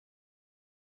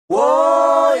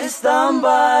stand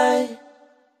by.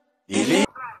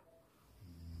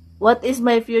 What is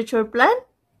my future plan?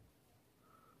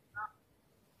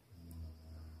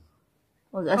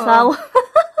 Mag-asawa.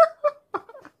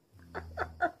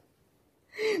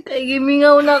 Kay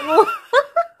gimingaw na ko.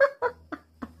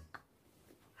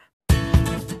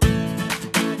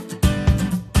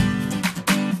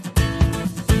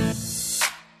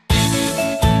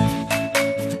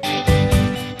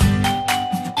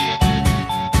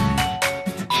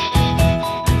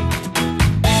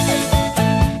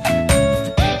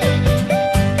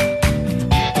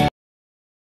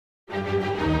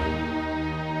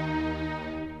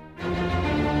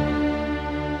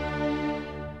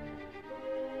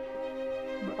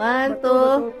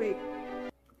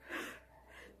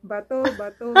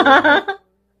 Bato.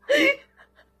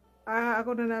 Ako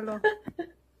nanalo.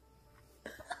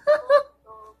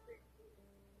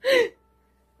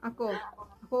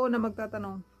 Ako na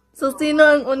magtatanong. So, sino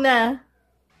ang una?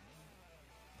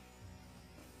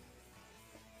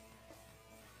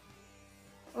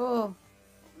 Oo.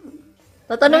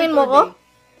 Tatanungin mo ko?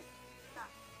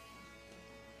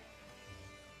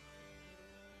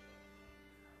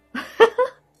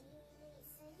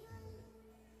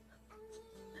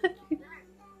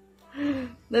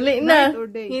 Dali na.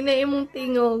 Hinain mong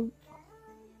tingog.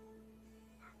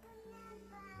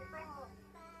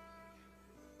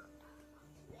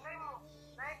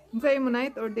 Sa'yo mo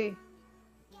night or day?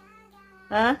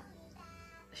 Ha?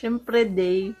 Siyempre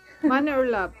day. Money or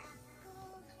love?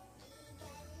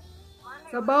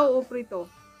 Sabaw o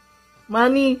prito?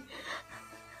 Money.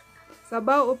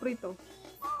 Sabaw o prito?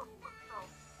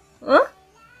 Huh?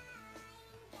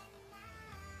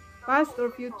 Past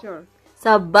or future?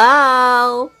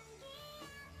 Sabaw.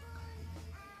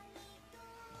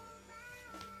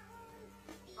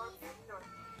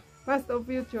 Past or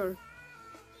future?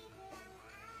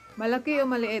 Malaki o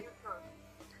maliit?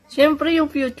 Siyempre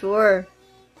yung future.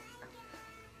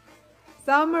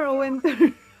 Summer o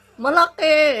winter?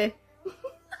 Malaki.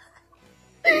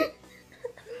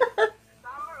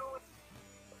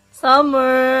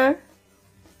 Summer.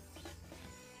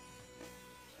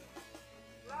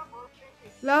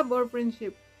 Love or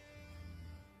friendship?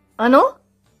 Ano?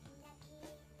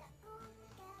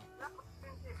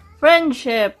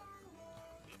 Friendship.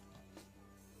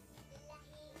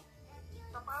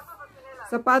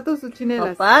 Sapatos o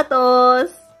tsinelas?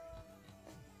 Sapatos.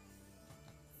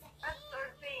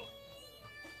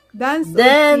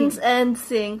 Dance and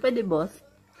sing. Pwede, boss?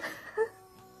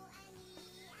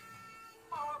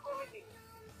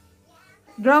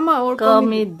 Drama or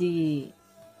comedy?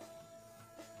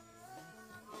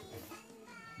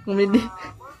 Comedy.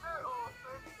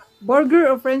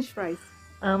 Burger or french fries?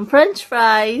 French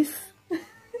fries.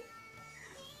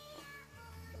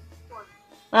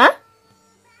 Ha?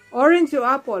 Orange o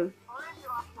apple?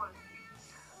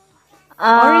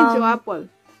 Orange o apple?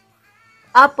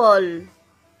 Apple.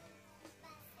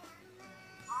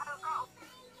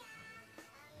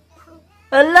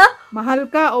 Hala? Mahal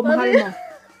ka o mahal mo?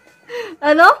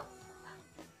 Ano?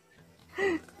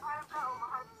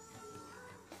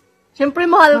 Siyempre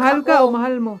mahal ka o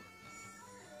mahal mo?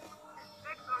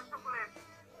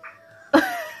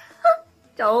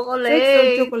 Chocolate. Sex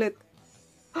or chocolate?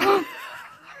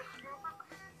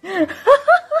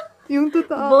 Yung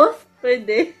totoo. Boss,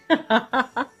 pwede.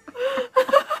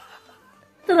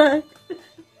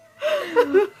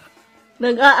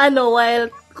 Nag-aano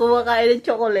while kumakain ng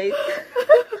chocolate.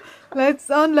 Lights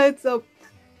on, lights off.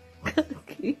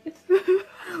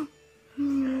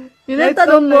 Yun ang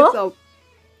tanong mo? Lights off.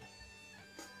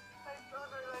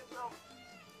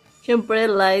 Siyempre,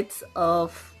 lights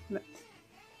off.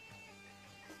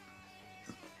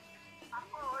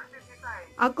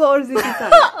 Ako or si Tita?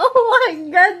 Oh my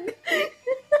God!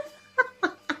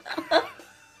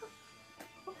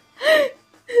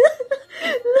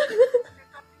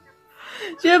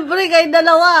 Siyempre, kay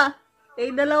dalawa.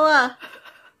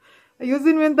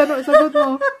 Ayusin mo yung tanong, sagot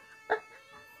mo.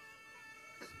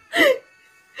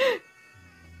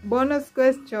 Bonus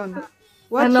question.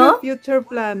 What's your future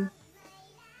plan?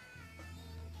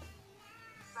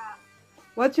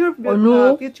 What's your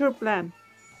future plan?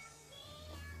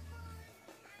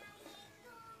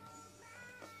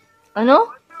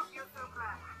 Ano?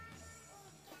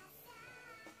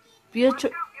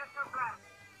 Future.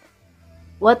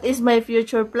 What is my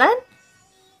future plan?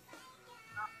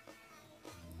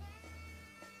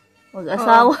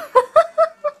 Mag-asawa.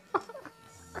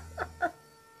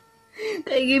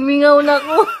 Kay gimingaw na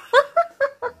ko.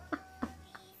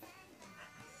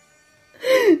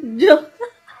 Joke.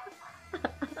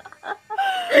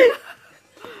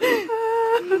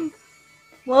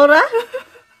 Maura?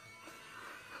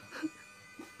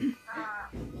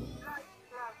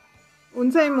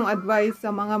 Unsay mong advice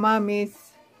sa mga mamis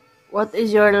What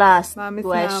is your last na mo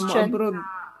question? abroad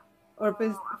or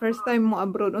first time mo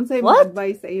abroad? Unsay What? mong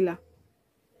advice sa ila?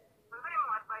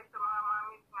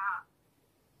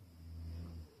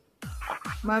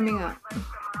 Mami nga.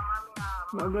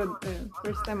 Abroad,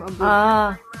 first time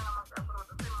abroad.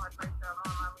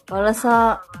 Para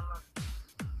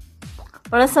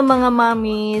sa mga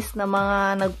mommies na mga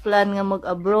nagplan nga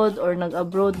mag-abroad or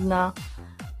nag-abroad na,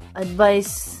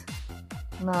 advice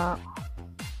na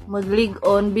mag-league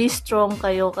on, be strong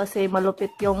kayo kasi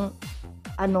malupit yung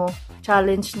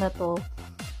challenge na to.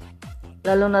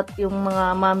 Lalo na yung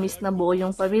mga mommies na buo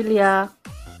yung pamilya.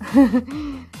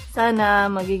 Sana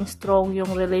maging strong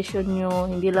yung relation nyo,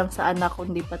 hindi lang sa anak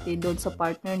kundi pati doon sa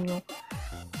partner nyo.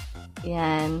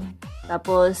 Yan.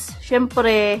 Tapos,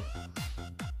 syempre,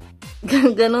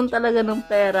 ganun talaga ng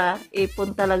pera.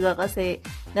 Ipon talaga kasi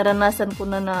naranasan ko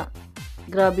na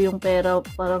grabe yung pera.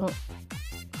 Parang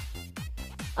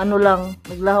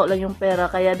naglaho lang yung pera.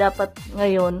 Kaya dapat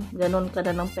ngayon, ganun ka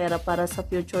na ng pera para sa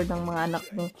future ng mga anak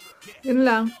mo. Yun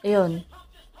lang. Ayun.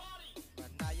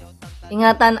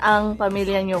 Ingatan ang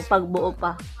pamilya nyo pagbuo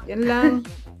pa. Yan lang.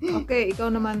 Okay, ikaw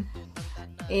naman.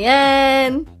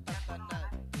 Ayan.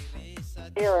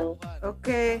 Ayun.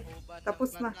 Okay,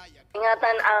 tapos na.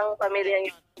 Ingatan ang pamilya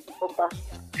nyo pa.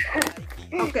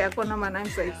 Okay, ako naman.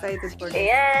 I'm so excited for this.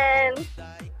 Ayan.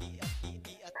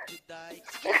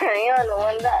 Ayan,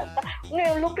 wala.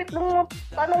 Ngayon, lupit ng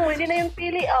tanong mo. Hindi na yung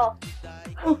pili, oh.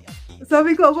 Oh,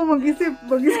 sabi ko ako mag-isip.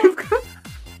 Mag-isip ka.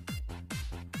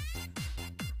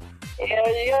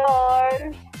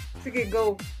 Yun. Sige,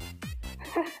 go.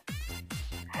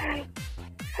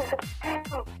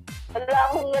 Wala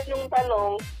akong ganung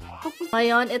tanong.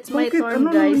 Ngayon, it's my Bakit? turn,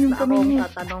 Ano guys, yung na tanong akong niya?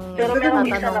 tatanong. Pero meron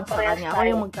isa Tatanong na sa kanya. Ako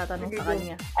yung magtatanong Sige, sa go.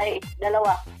 kanya. Ay,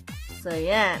 dalawa. So,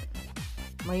 yan.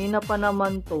 Mahina pa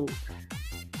naman to.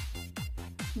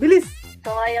 Bilis. So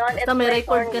ngayon, Basta may my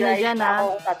record turn, ka na guys. dyan, ha? Ako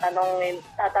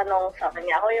tatanong sa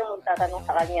kanya. Ako yung magtatanong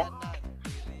sa kanya.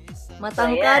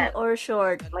 Matangkad So, or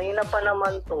short? Mahina pa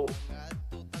naman to.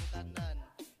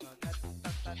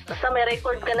 Basta may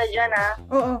record ka na dyan, ha?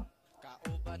 Oo.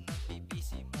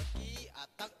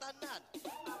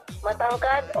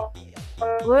 Matangkad o...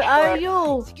 Where are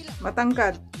you?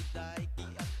 Matangkad.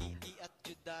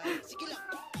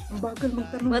 Ang bagal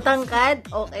magtanong. Matangkad?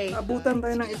 Okay. Abutan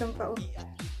tayo ng isang taon.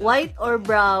 White or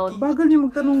brown? Ang bagal niyo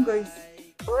magtanong, guys.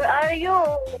 Where are you?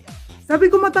 Sabi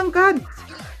ko matangkad.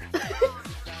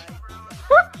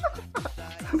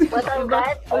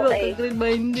 Matangkad? Okay.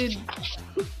 Reminded.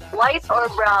 White or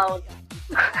brown?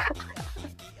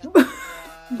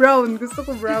 Brown. Gusto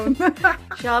ko brown.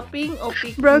 Shopping o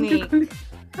Brown picnic? chocolate.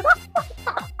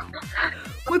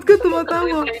 Ba't ka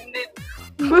tumatawa?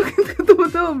 Bakit ka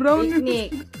tumatawa? Brown.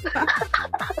 Picnic.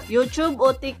 YouTube o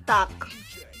TikTok?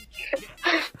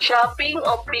 Shopping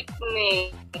o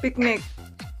picnic? Picnic.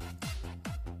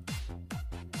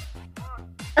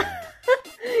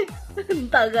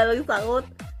 Tagal ang sagot.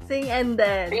 Sing and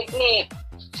dance. Picnic.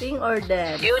 Sing or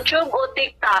dance? YouTube o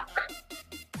TikTok?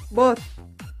 Both.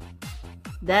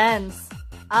 Dance.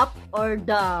 Up or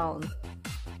down?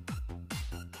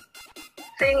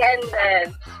 Sing and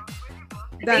dance.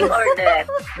 Sing Dance. or dance?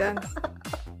 Dance.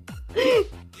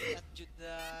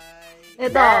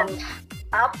 Ito. Dance.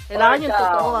 Up Kailangan or yung down?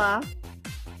 totoo, ha?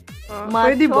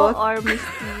 Pwede Macho both. or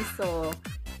mestizo?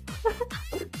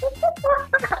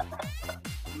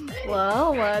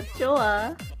 Wow, macho,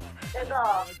 ha? Ito.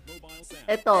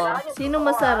 Ito. Sino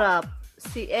masarap?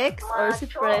 Si ex or si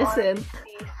Macho present? or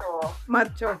piso?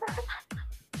 Macho.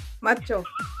 Macho.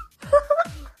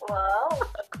 Wow.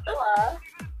 Ito ah.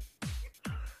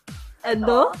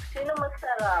 Ano? Sino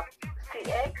masarap? Si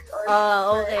ex or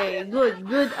Okay. Good.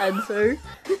 Good answer.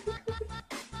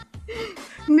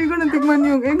 Hindi ko natigman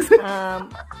yung ex.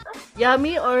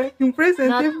 Yummy or Yung present,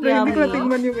 Not siyempre, hindi ko yummy.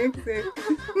 natigman yung ex eh.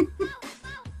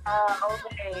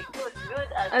 okay. Good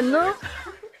answer. ano?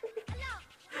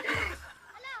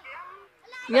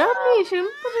 Yummy,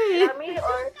 syempre. Yummy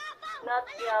or not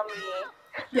yummy?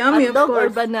 Yummy, of Hotdog or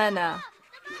course. banana?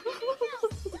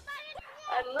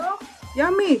 Ano?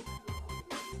 Yummy!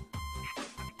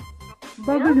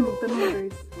 Bagal yung magtanong,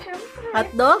 guys. Siyempre.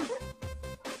 Hotdog?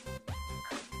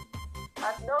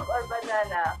 Hotdog or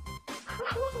banana?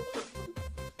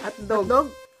 Hotdog. Hotdog?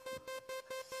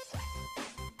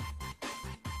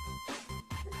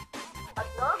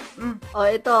 Hotdog? O,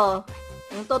 ito.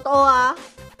 Yung totoo, ha?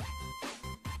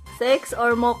 Sex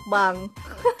or mukbang?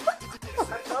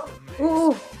 Hotdog?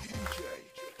 Oo.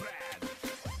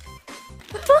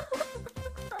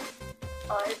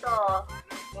 Ito.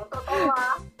 Yung totoo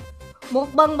ah.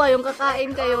 Mukbang ba? Yung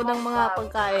kakain kayo ng mga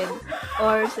pagkain?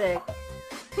 Or sex?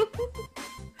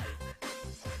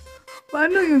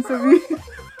 Paano yung sabihin?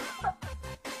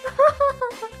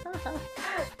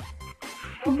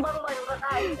 Mukbang ba yung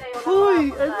kakain kayo ng Uy,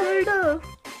 mga pagkain? answer na.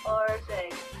 Or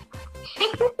sex?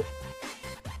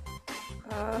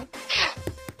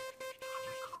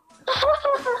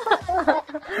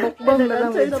 Mukbang na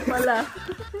lang. Answer na pala.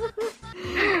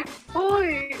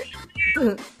 Uy!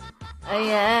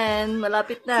 Ayan,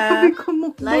 malapit na. Sabi ko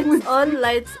mukbang. Lights on,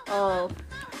 lights off.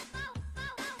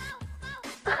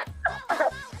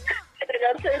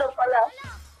 Nag-answer na pala.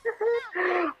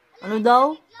 Ano daw?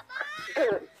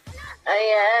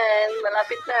 Ayan,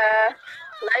 malapit na.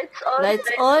 Lights on.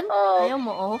 Lights on? off. Ayaw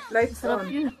mo off? Lights Sarap on.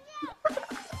 yun.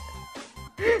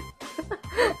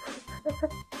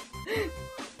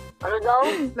 Ano daw?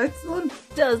 Lights on.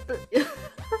 Just,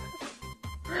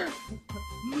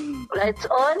 Lights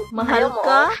on? mahal Ayaw mo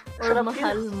ka off? or Sarap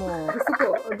mahal yun. mo?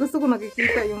 Gusto ko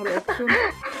nakikita yung reaction.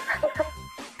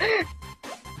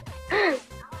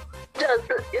 Just,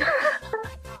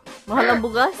 Mahal ang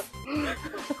bugas?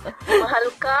 mahal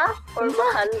ka or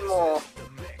mahal mo?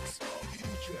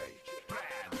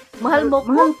 Mahal mo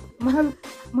ko?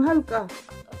 Mahal ka.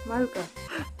 Mahal ka.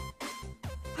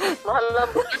 Mahal na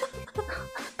mo?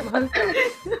 Mahal ka.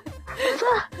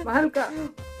 Mahal ka.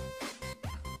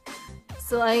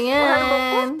 So,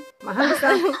 ayan. Mahal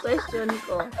ka. Yung question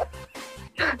ko.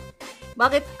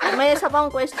 Bakit, may isa pang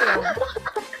question.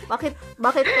 Bakit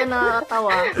ka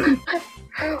nakatawa?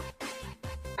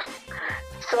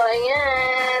 So,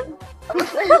 ayan. Tapos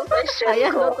na yung question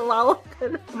Ayan, ko. no, tumawag ka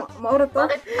na. Maura to?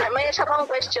 Bakit, may isa pang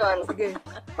question. Sige.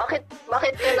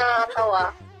 Bakit ka nakatawa?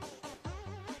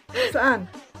 Saan?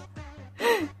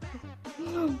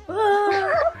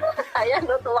 Ayan,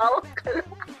 no, tumawag ka na.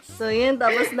 So, yun,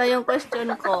 tapos na yung question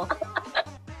ko.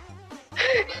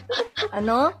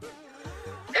 Ano?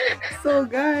 So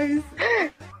guys,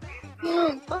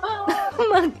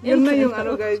 Mag- yun na yung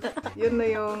ano guys. Yun na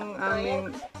yung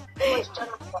aming Question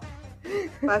ko.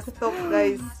 fast talk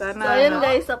guys. So, Sana ayun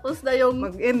guys, tapos na yung,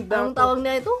 mag-end na anong tawag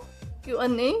niya ito?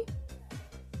 Q&A?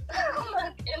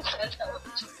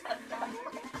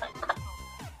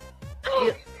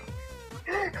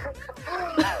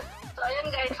 So, ayan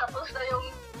guys, tapos na yung,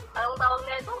 anong tawag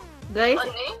na ito? Guys,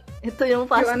 Ano eh? ito yung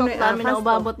fast Q&A, talk namin na fast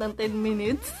umabot ng 10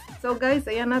 minutes. So guys,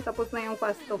 ayan na, tapos na yung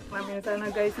fast talk namin. Sana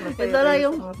guys, masaya Ito lang guys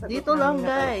yung, sa mga sagot dito namin lang na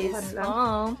guys. kalokohan lang.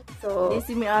 Oo. So, This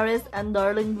is Ares and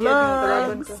Darling yan yung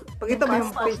kalaban Vlogs. ko. Pakita mo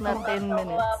yung Fast talk face na mo. 10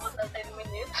 minutes. Umabot ng 10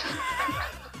 minutes.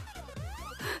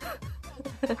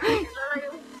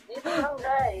 Dito lang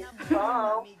guys.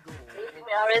 Wow. This is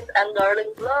Aris and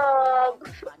Darling Vlogs.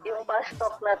 Yung fast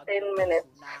talk na 10 minutes.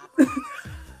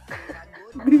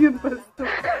 Hindi yun fast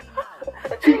talk.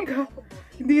 Chika.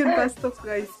 Hindi yun fast talk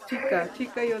guys.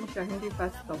 Chika yun siya. Hindi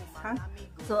fast talk. Ha?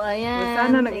 So, ayan.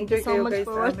 Sana Thank you nag-enjoy so kayo, much guys,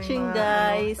 for sa aming watching, mga,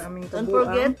 guys. sa aming Don't kabuuan.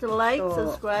 forget to like, So,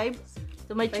 subscribe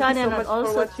to my Thank channel you so and much for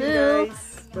also watching to guys.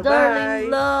 Darling Bye-bye.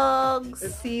 Vlogs.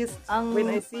 See you Ang when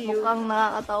I see you. mukhang So,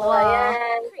 nakakatawa.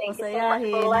 ayan. Thank you so much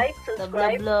Masayahin. for like, Blah,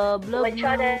 subscribe blah, to blah, my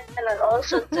channel and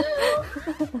also to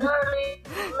Darling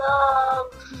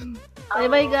Vlogs.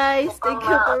 Bye-bye guys. Thank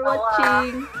you for Nakakatawa.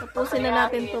 watching. Tapusin na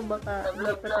natin to baka Blah, hindi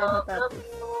blah, pa tayo blah, matapos.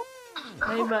 blah.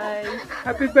 Bye-bye.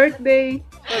 Happy birthday.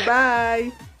 Bye-bye.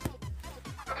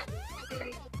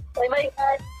 Bye-bye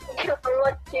guys. Thank you for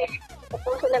watching.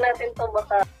 Tapusin na natin to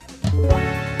baka